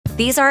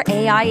These are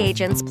AI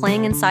agents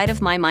playing inside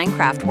of my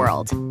Minecraft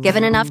world.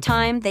 Given enough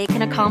time, they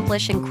can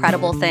accomplish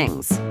incredible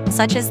things,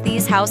 such as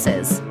these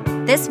houses.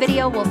 This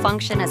video will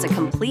function as a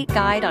complete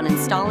guide on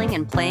installing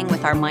and playing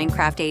with our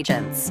Minecraft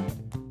agents.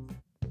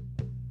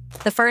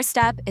 The first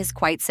step is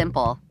quite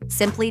simple.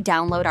 Simply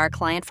download our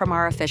client from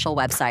our official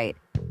website.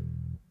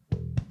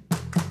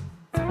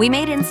 We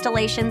made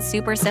installation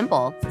super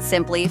simple.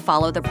 Simply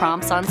follow the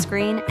prompts on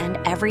screen and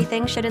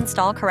everything should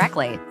install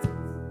correctly.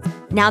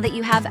 Now that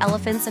you have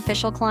Elephant's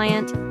official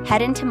client,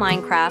 head into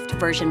Minecraft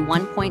version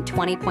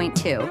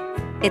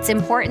 1.20.2. It's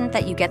important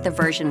that you get the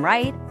version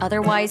right,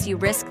 otherwise you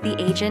risk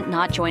the agent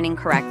not joining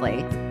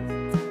correctly.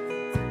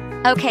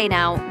 Okay,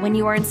 now, when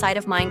you are inside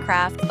of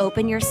Minecraft,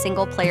 open your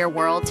single-player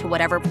world to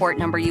whatever port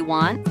number you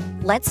want.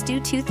 Let's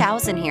do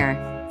 2000 here.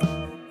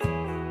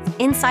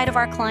 Inside of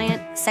our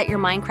client, set your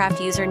Minecraft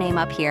username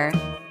up here.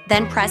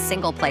 Then press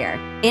single player.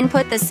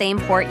 Input the same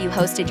port you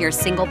hosted your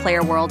single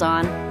player world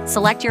on,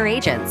 select your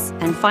agents,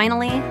 and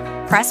finally,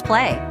 press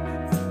play.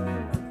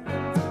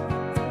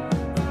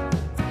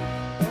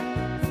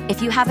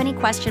 If you have any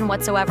question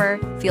whatsoever,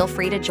 feel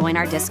free to join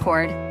our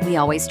Discord. We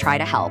always try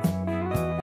to help.